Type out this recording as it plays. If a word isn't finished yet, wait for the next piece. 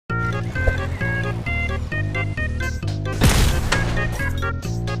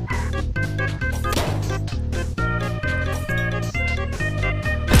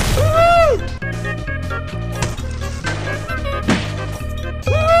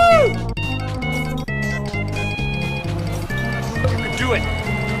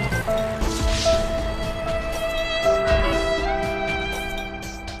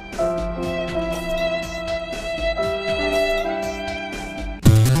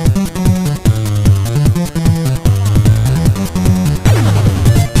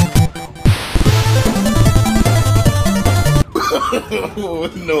No,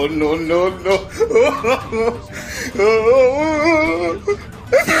 no, no, no.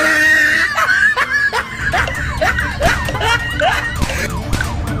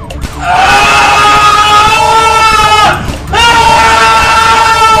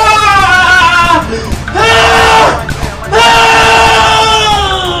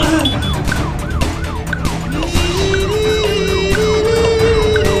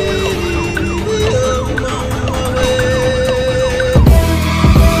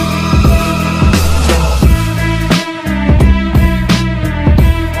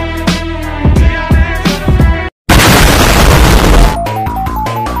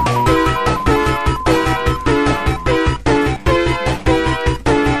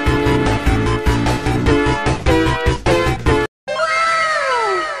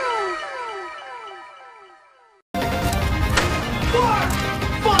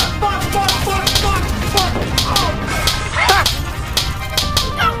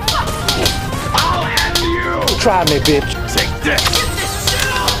 Try me, bitch. Take this.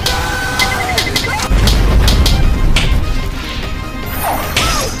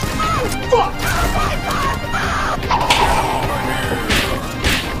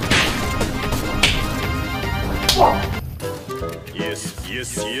 Yes, yes,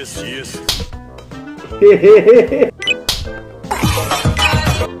 yes, yes.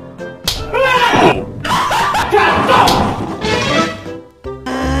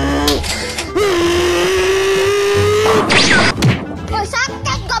 Oh,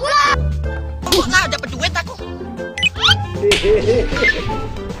 sakit goblok. Nggak dapat duit aku.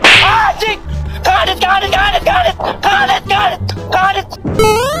 Anjing! Kaget!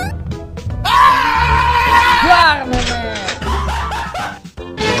 Keluar, Meme.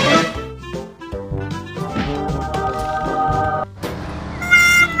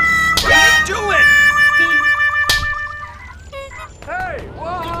 Do it! Hey,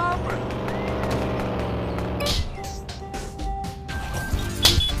 what happened?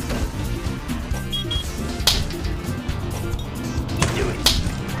 Do it.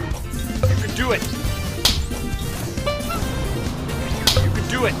 You can do it. You can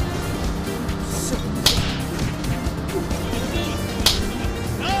do it.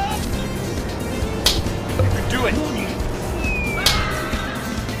 You can do it.